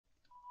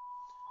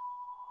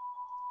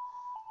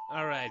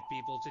Alright,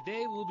 people,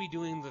 today we'll be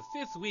doing the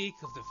 5th week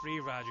of the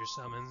free Roger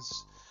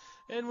summons.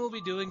 And we'll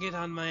be doing it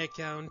on my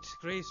account.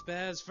 Grace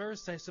Baz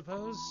first, I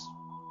suppose?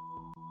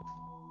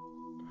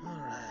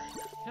 Alright,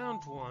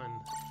 count 1.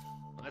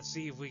 Let's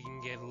see if we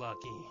can get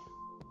lucky.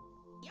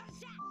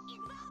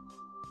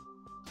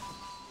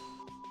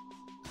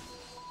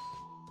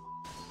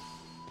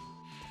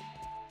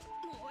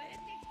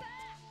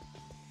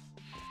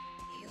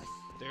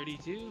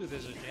 $32,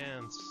 there's a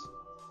chance.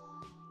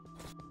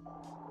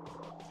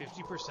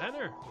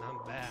 50%er,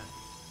 not bad.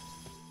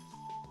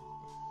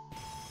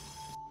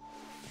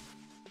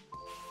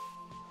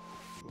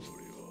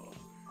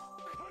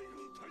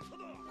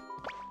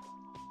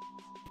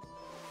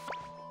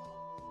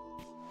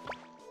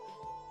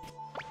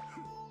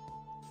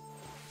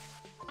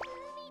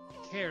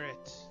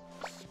 Carrot.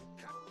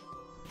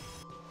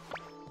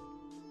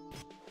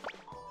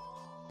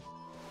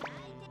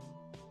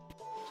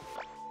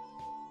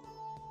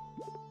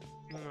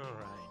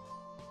 Alright.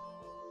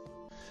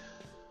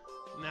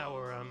 Now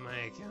we're on my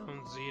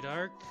account,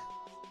 Zedark.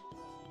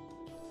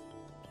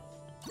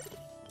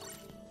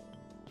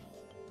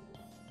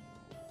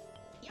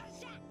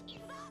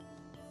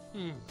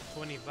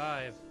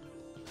 25.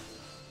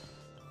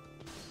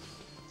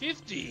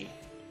 50!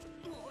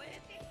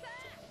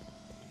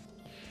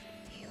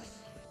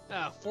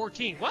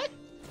 14. What?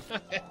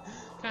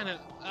 Kinda,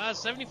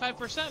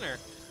 75%er.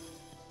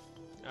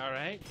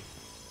 Alright.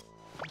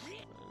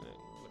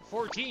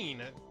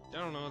 14. I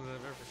don't know that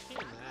I've ever seen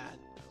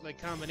that.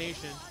 Like,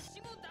 combination.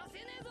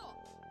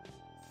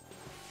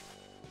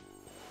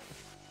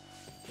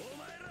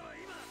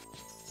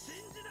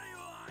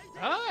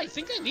 Ah, I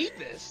think I need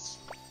this.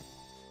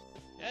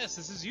 Yes,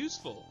 this is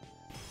useful.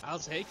 I'll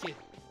take it.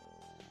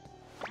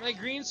 My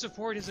green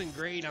support isn't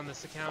great on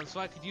this account, so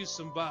I could use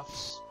some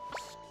buffs.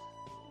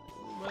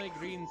 My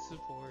green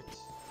support.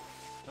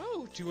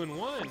 Oh, 2 and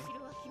 1.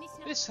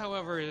 This,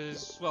 however,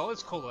 is... well,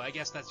 it's cola. I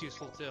guess that's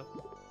useful, too.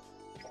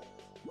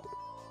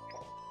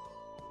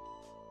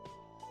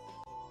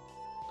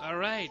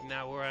 Alright,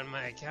 now we're on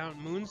my account,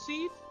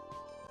 Moonseed.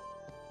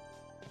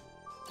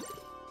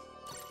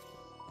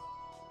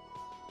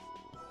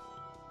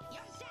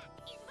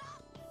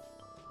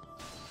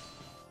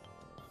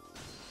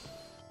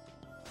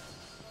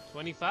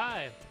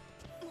 $25.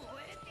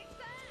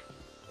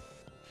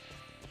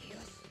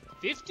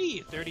 50.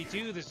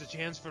 32. There's a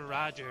chance for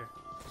Roger.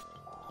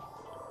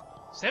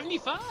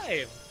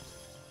 75.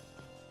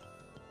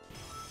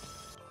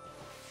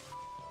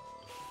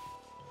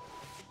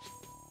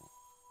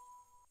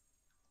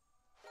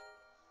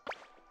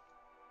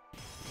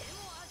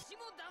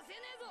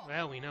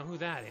 Well, we know who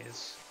that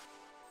is.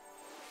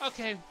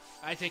 Okay,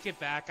 I take it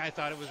back. I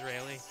thought it was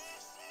Rayleigh.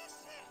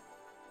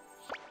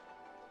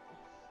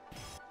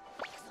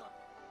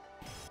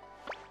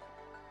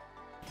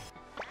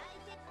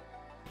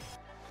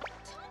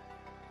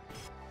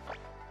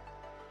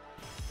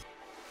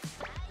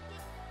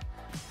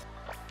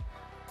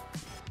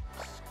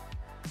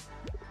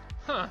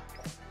 Huh.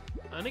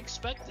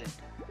 Unexpected.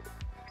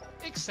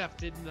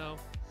 Accepted, though.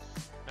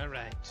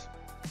 Alright.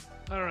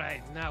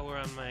 Alright, now we're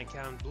on my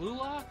account, Blue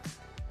Lock.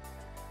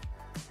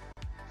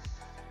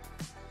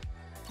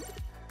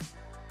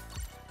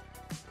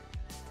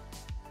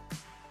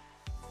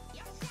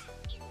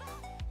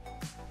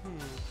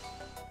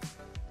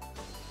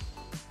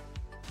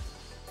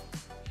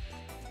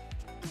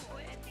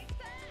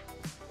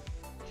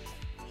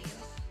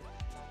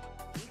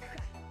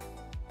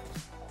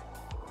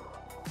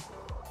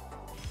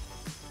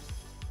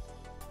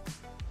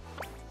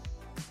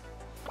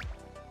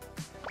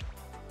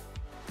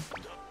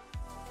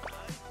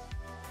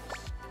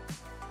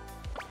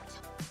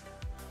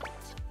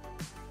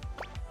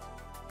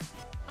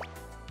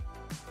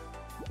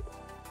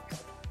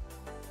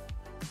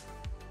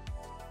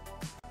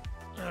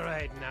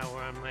 Alright, now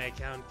we're on my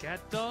account, Cat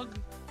Dog.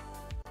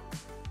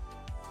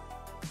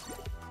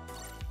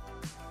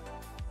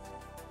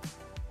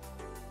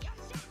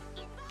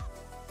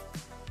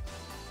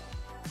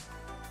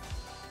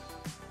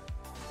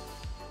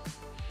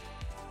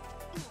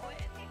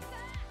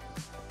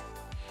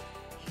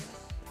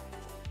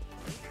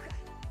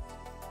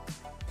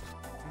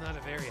 Not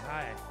a very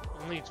high,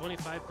 only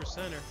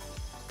 25%er.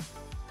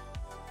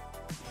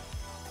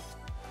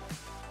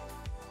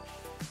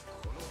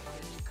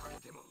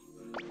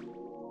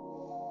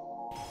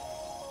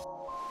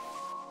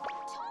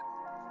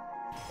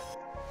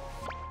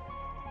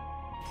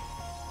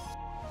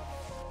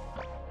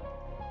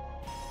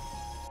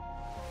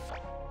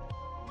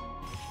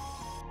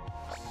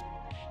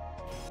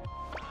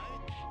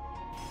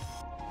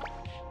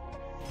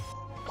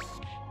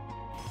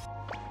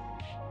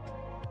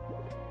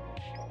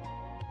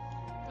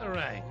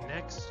 Alright,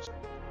 next.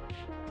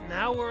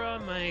 Now we're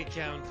on my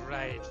account,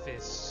 Riot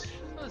Fist.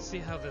 Let's see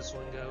how this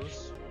one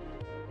goes.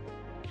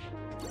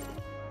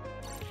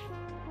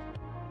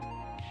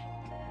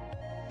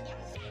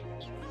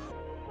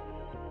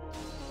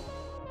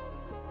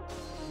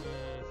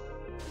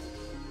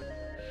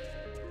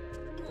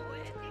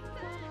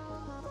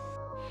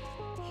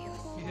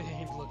 It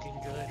ain't looking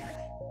good.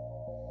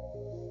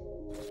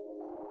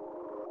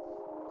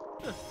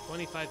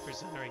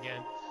 25%er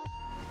again.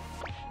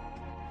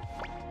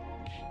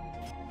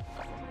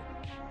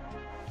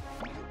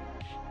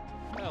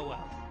 Oh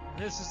well.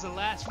 This is the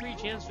last free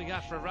chance we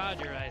got for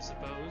Roger, I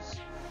suppose.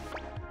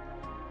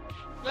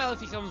 Well,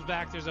 if he comes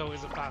back, there's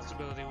always a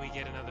possibility we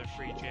get another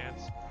free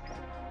chance.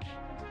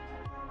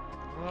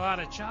 A lot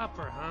of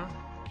chopper, huh?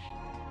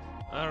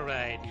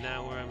 Alright,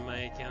 now we're on my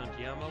account,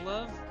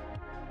 Yamalove.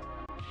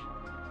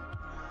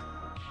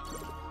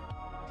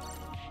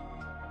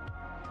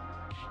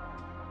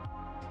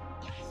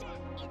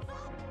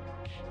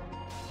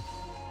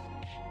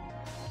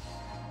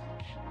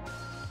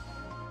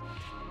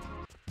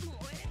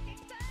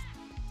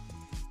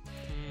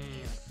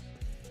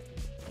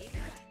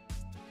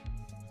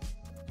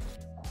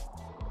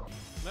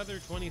 Another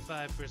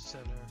 25%er.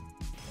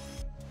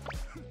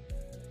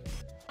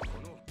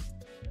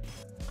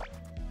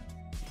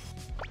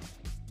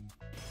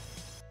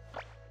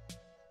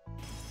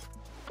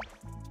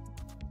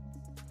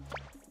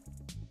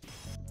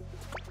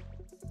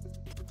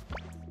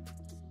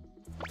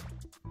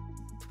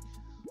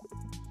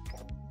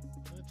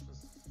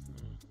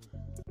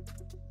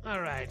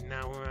 Alright,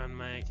 now we're on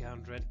my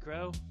account, Red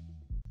Crow.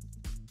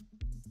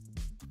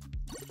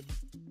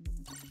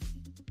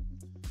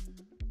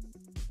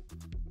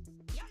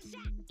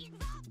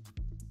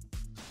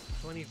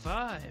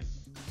 $25.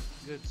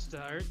 Good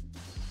start.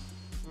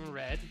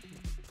 Red.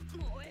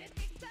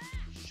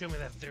 Show me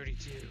that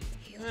 32.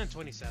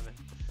 27.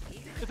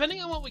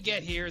 Depending on what we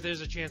get here,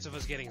 there's a chance of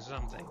us getting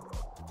something.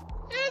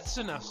 It's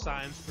enough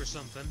signs for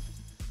something.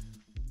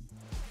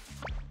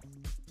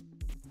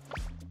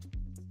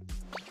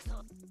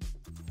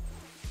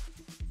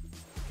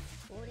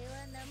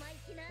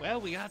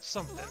 Well, we got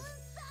something.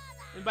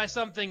 And by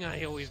something,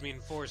 I always mean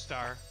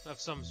 4-star of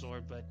some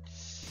sort, but...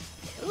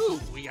 Ooh,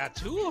 we got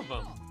 2 of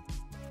them!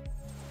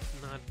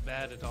 Not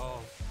bad at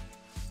all.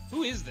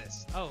 Who is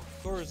this? Oh,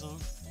 Corazon.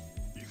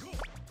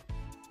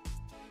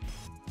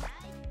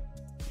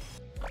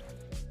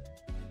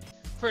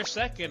 For a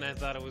second, I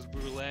thought it was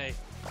Brûlé.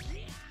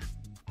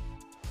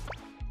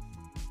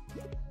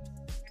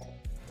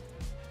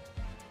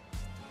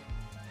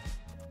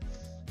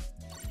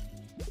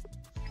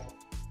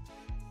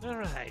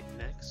 Alright,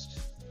 next.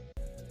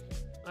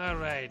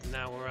 Alright,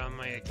 now we're on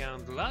my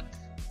account Luck.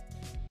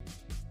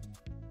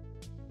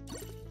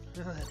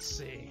 Let's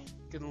see.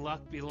 Can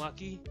luck be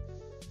lucky?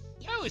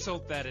 I always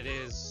hope that it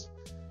is.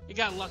 You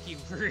got lucky,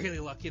 really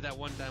lucky that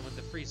one time with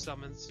the free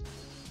summons.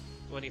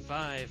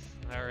 25.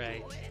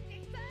 Alright.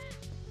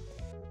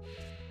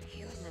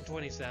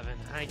 27.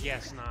 I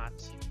guess not.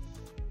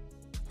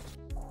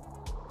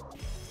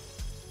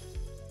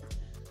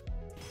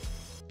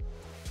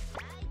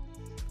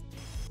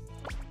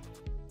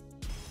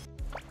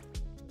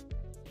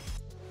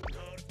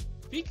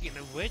 Speaking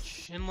of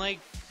which, in like,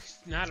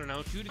 I don't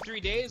know, 2 to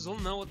 3 days, we'll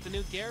know what the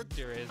new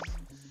character is.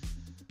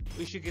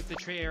 We should get the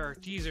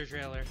teaser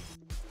trailer.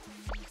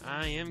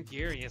 I am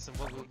curious of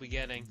what we'll be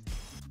getting.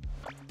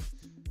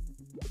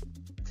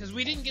 Because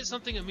we didn't get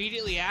something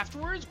immediately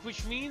afterwards,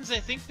 which means I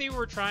think they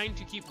were trying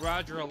to keep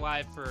Roger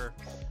alive for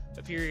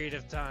a period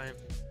of time.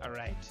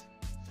 Alright.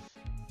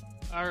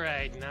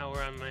 Alright, now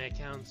we're on my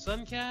account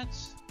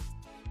Suncats.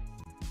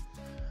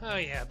 Oh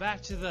yeah,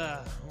 back to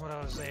what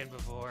I was saying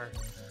before.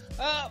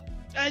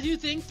 I do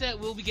think that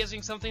we'll be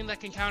getting something that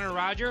can counter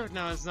Roger.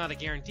 Now, it's not a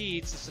guarantee,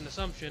 it's just an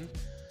assumption.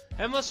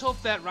 And let's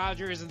hope that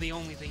Roger isn't the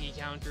only thing he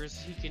counters.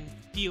 He can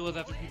deal with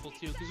other people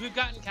too. Because we've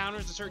gotten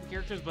counters to certain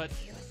characters, but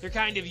they're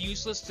kind of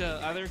useless to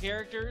other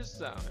characters.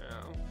 So,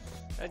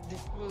 you know,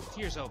 well,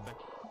 here's hoping.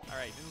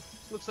 Alright,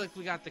 looks like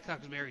we got the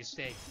Cuxberry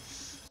steak.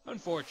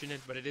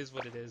 Unfortunate, but it is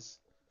what it is.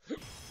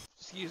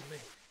 Excuse me.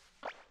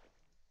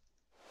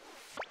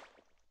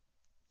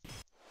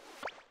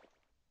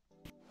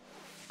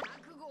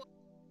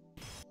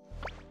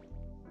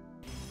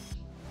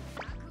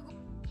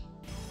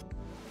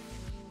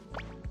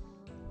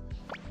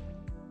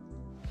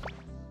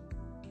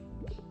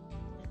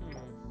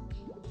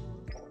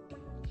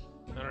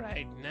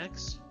 Alright,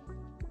 next.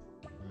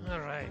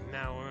 Alright,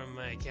 now we're on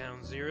my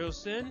account Zero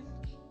Sin.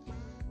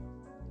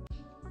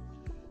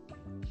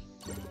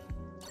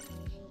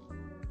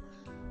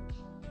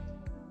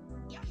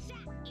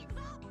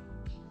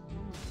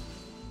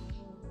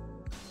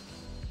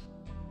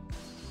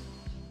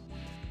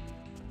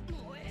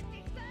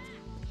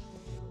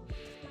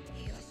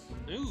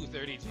 Ooh,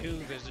 32,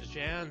 there's a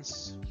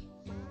chance.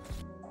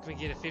 Can we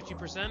get a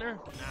 50%er?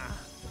 Nah.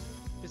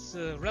 It's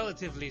a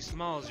relatively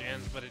small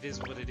chance, but it is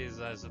what it is,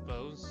 I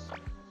suppose.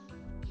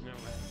 No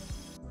way.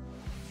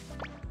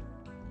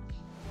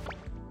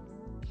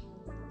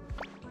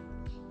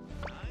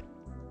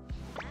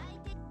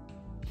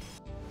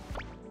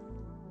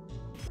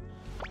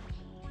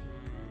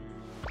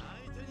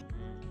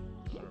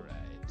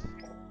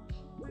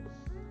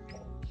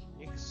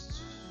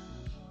 Next.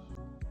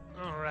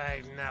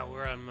 Alright, now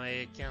we're on my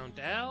account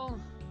Al.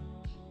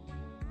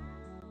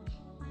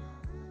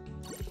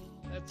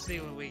 Let's see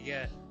what we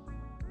get.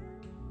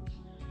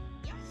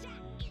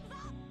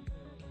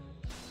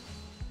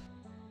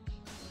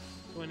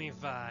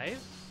 $25.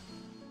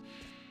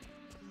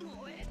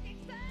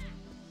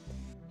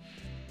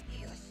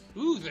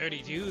 Ooh,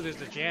 32. There's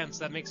a chance.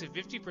 That makes it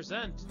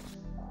 50%.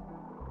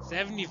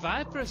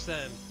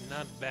 75%.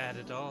 Not bad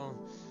at all.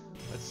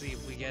 Let's see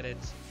if we get it.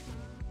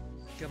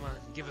 Come on,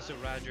 give us a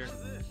Roger.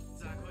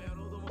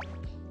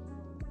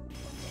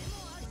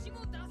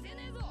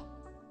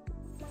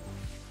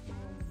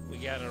 We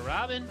got a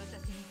Robin.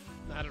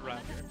 Not a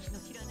Roger.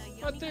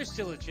 But there's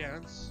still a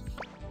chance.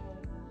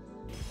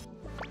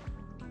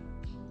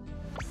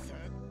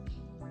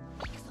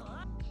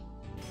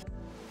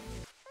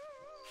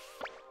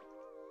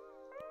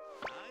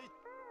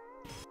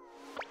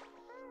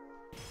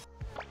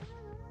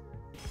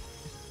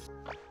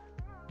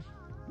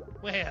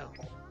 Well,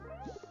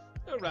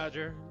 a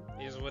Roger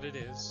is what it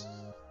is.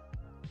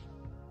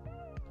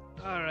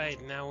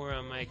 Alright, now we're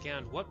on my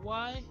account. What,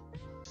 why?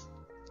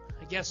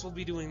 I guess we'll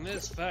be doing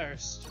this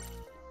first.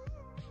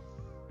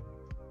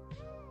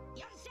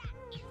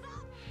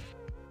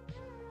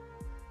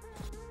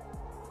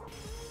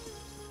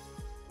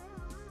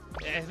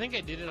 I think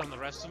I did it on the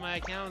rest of my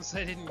accounts.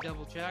 I didn't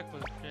double check,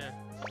 but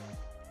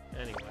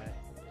anyway,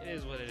 it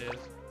is what it is.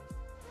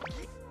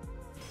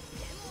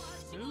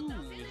 Ooh,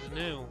 it's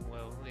new.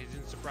 Well, it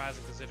isn't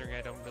surprising considering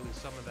I don't really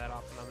summon that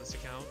often on this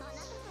account.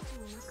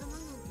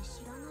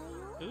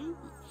 Ooh,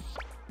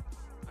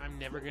 I'm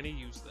never gonna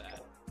use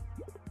that.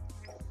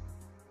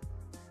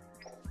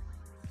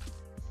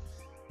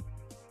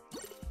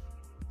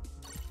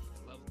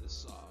 I love this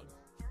song.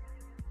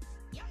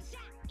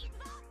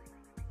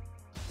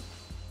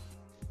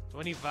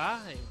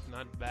 25,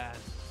 not bad.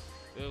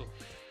 Ooh,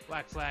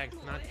 Black Flag,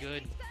 not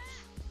good.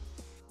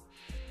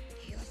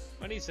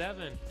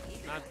 27,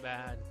 not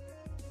bad.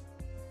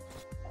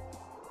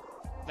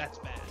 That's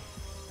bad.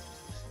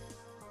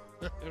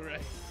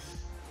 Alright.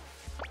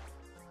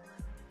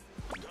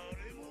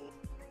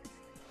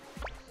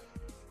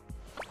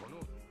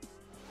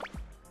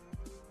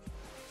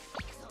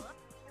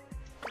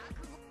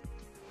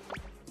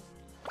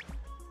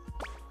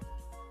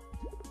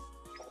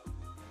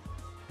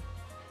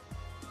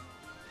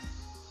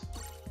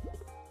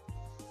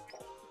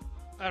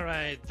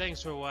 Alright,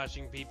 thanks for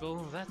watching, people.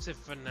 That's it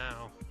for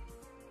now.